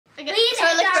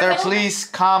Sir, please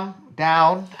calm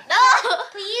down. No,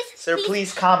 please. Sir,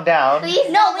 please calm down. Please,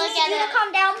 no, we need you to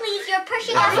calm down, please. You're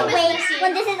pushing us away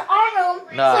when this is our room.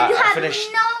 No, so you I have finished.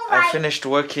 no right. I finished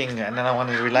working and then I want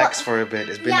to relax for a bit.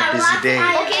 It's been a busy relax, day.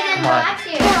 Okay, then Come on. relax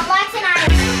here. Yeah, relax and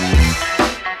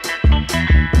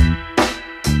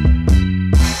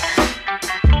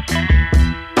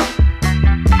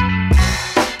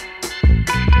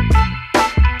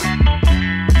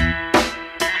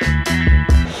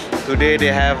Today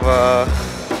they have a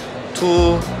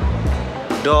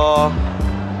 2-door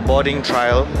boarding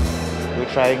trial.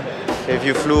 We're trying. If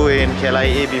you flew in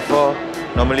ALIIII before,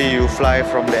 normally you fly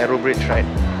from the Aero Bridge, right?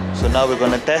 So now we're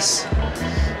gonna test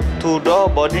 2-door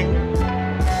boarding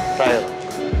trial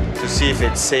to see if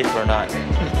it's safe or not.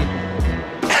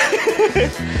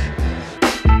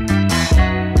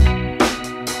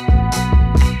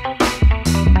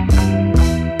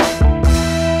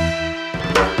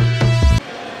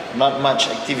 Not much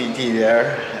activity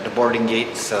there at the boarding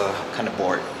gate, so I'm kind of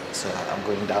bored. So I'm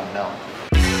going down now.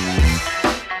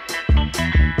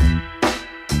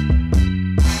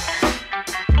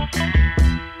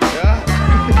 Yeah.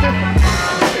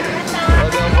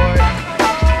 Welcome aboard.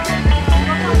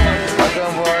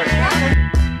 Welcome aboard.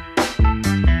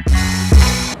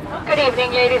 Good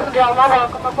evening, ladies and gentlemen.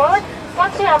 Welcome aboard.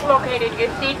 Once you have located your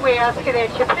seat, we ask you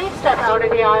that you please step out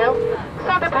of the aisle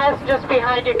so the passengers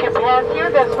behind you can pass you.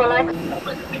 This will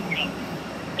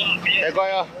Hey,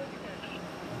 Ayah.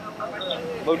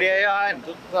 Birthday Ayah kan?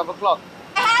 12 o'clock.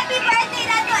 Happy birthday,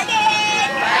 Datuk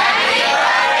Din! Happy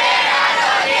birthday,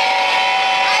 Datuk Din!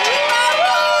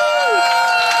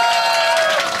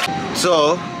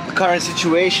 So, the current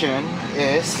situation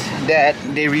is that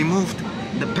they removed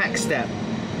the pack step.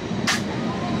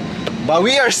 But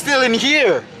we are still in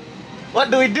here.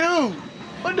 What do we do?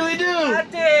 What do we do?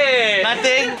 Nothing!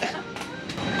 Nothing?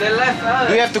 They left us.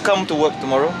 Do you have to come to work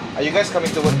tomorrow? Are you guys coming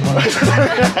to work tomorrow?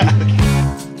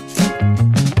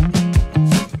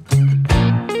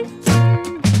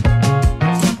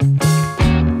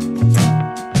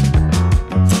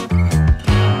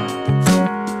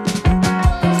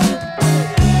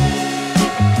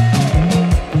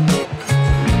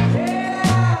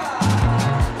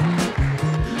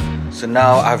 So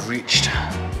now I've reached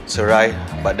Serai,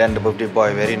 but then the birthday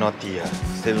boy very naughty.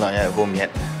 Still not at home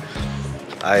yet.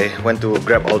 I went to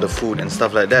grab all the food and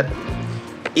stuff like that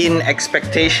in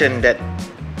expectation that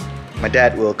my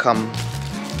dad will come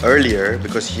earlier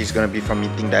because he's gonna be from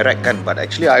meeting direct kan. But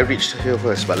actually I reached here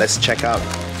first. But let's check out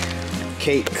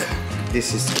cake.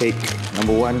 This is cake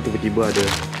number 1. Tiba-tiba ada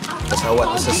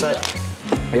pesawat tersesat.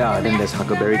 Yeah, then there's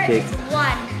huckleberry cake.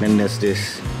 Then there's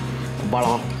this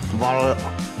val.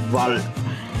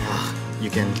 You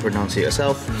can pronounce it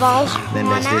yourself. Then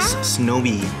there's this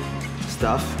snowy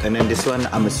stuff, and then this one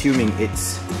I'm assuming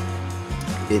it's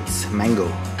mango.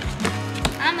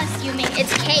 I'm assuming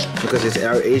it's cake. Because it's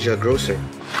our Asia grocer. Oh,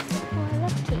 I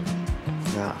love cake.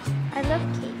 Yeah. I love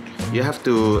cake. You have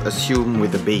to assume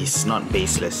with a base, not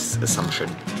baseless assumption.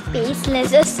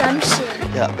 Baseless assumption.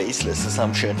 Yeah, baseless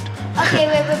assumption. Okay,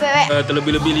 wait.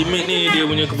 Terlebih-lebih limit ni dia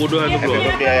punya kebodohan tu keluar.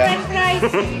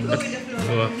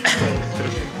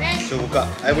 So buka.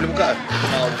 I boleh buka?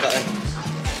 Nak buka kan?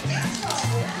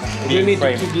 You need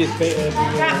to keep this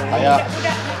Ayah.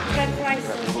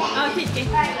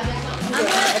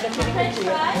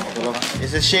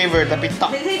 It's a shaver tapi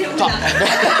top.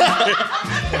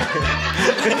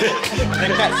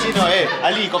 Dekat sini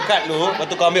Ali kau cut dulu,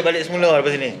 lepas tu kau ambil balik semula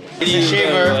lepas sini. It's a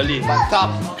shaver, but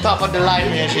top of the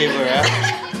line punya shaver ya.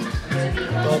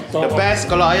 The best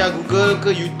kalau Ayah Google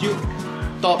ke YouTube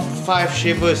top 5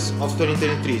 shavers of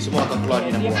 2023 semua akan keluar ni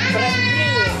number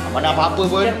 1. Mana apa-apa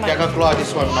pun dia akan keluar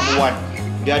this one number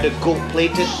 1. Dia ada gold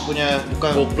plated punya,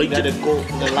 bukan gold plated. Dia ada gold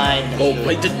the line. Gold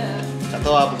plated. Tak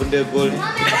tahu apa benda gold.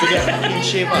 Tapi dia clean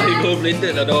shave lah. Gold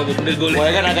plated tak tahu apa benda gold.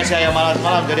 Boleh kan nak kasi Ayah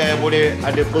malam-malam jadi Ayah boleh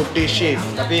ada birthday shave.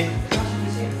 Tapi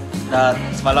dah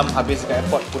semalam habis kat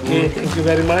airport pun. Thank you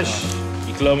very much.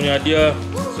 Iklan punya hadiah.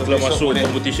 Iklan masuk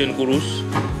competition kurus.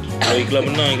 Kalau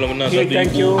iklan menang Okay,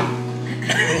 thank you. RM1,000.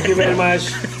 Thank you very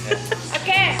much.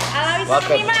 Okay,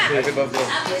 Welcome. Happy birthday.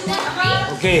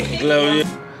 Okay. Iklan punya.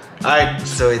 Alright,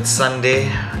 so it's Sunday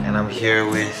and I'm here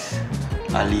with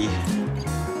Ali.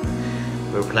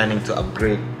 We're planning to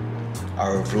upgrade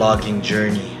our vlogging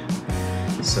journey.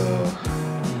 So,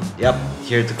 yep,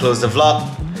 here to close the vlog.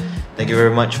 Thank you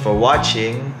very much for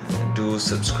watching. Do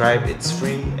subscribe, it's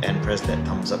free, and press that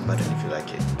thumbs up button if you like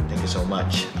it. Thank you so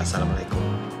much. Assalamualaikum.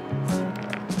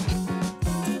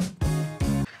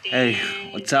 Hey,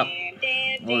 what's up?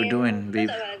 What are we doing, baby?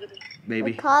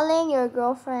 We're calling your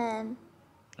girlfriend.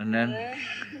 And then?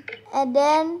 And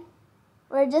then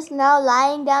We're just now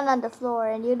lying down on the floor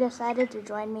and you decided to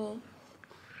join me.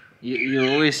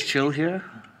 You always chill here?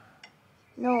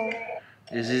 No.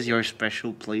 This is your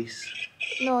special place?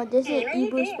 No, this is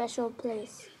Ibu's special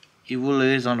place. Ibu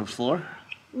lays on the floor?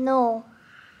 No.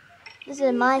 This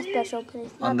is my special place.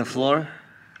 On the floor?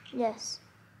 Yes.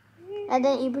 And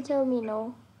then Ibu told me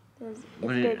no. Because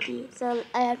it's dirty. So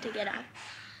I have to get up.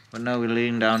 But now we're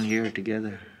laying down here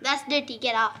together. That's dirty.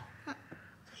 Get up.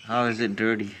 How is it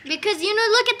dirty? Because, you know,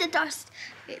 look at the dust.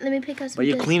 Wait, let me pick up some But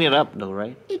you dust. clean it up though,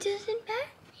 right? It doesn't matter.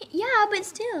 Yeah, but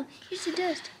still. Here's the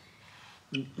dust.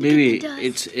 Baby, the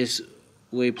dust. it's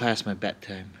way past my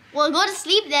bedtime. Well, go to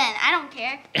sleep then. I don't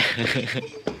care.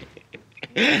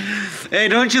 Hey,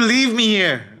 don't you leave me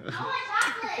here. I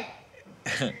want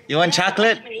chocolate. You want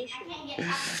chocolate? I can't get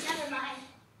chocolate. Never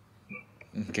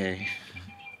mind. Okay.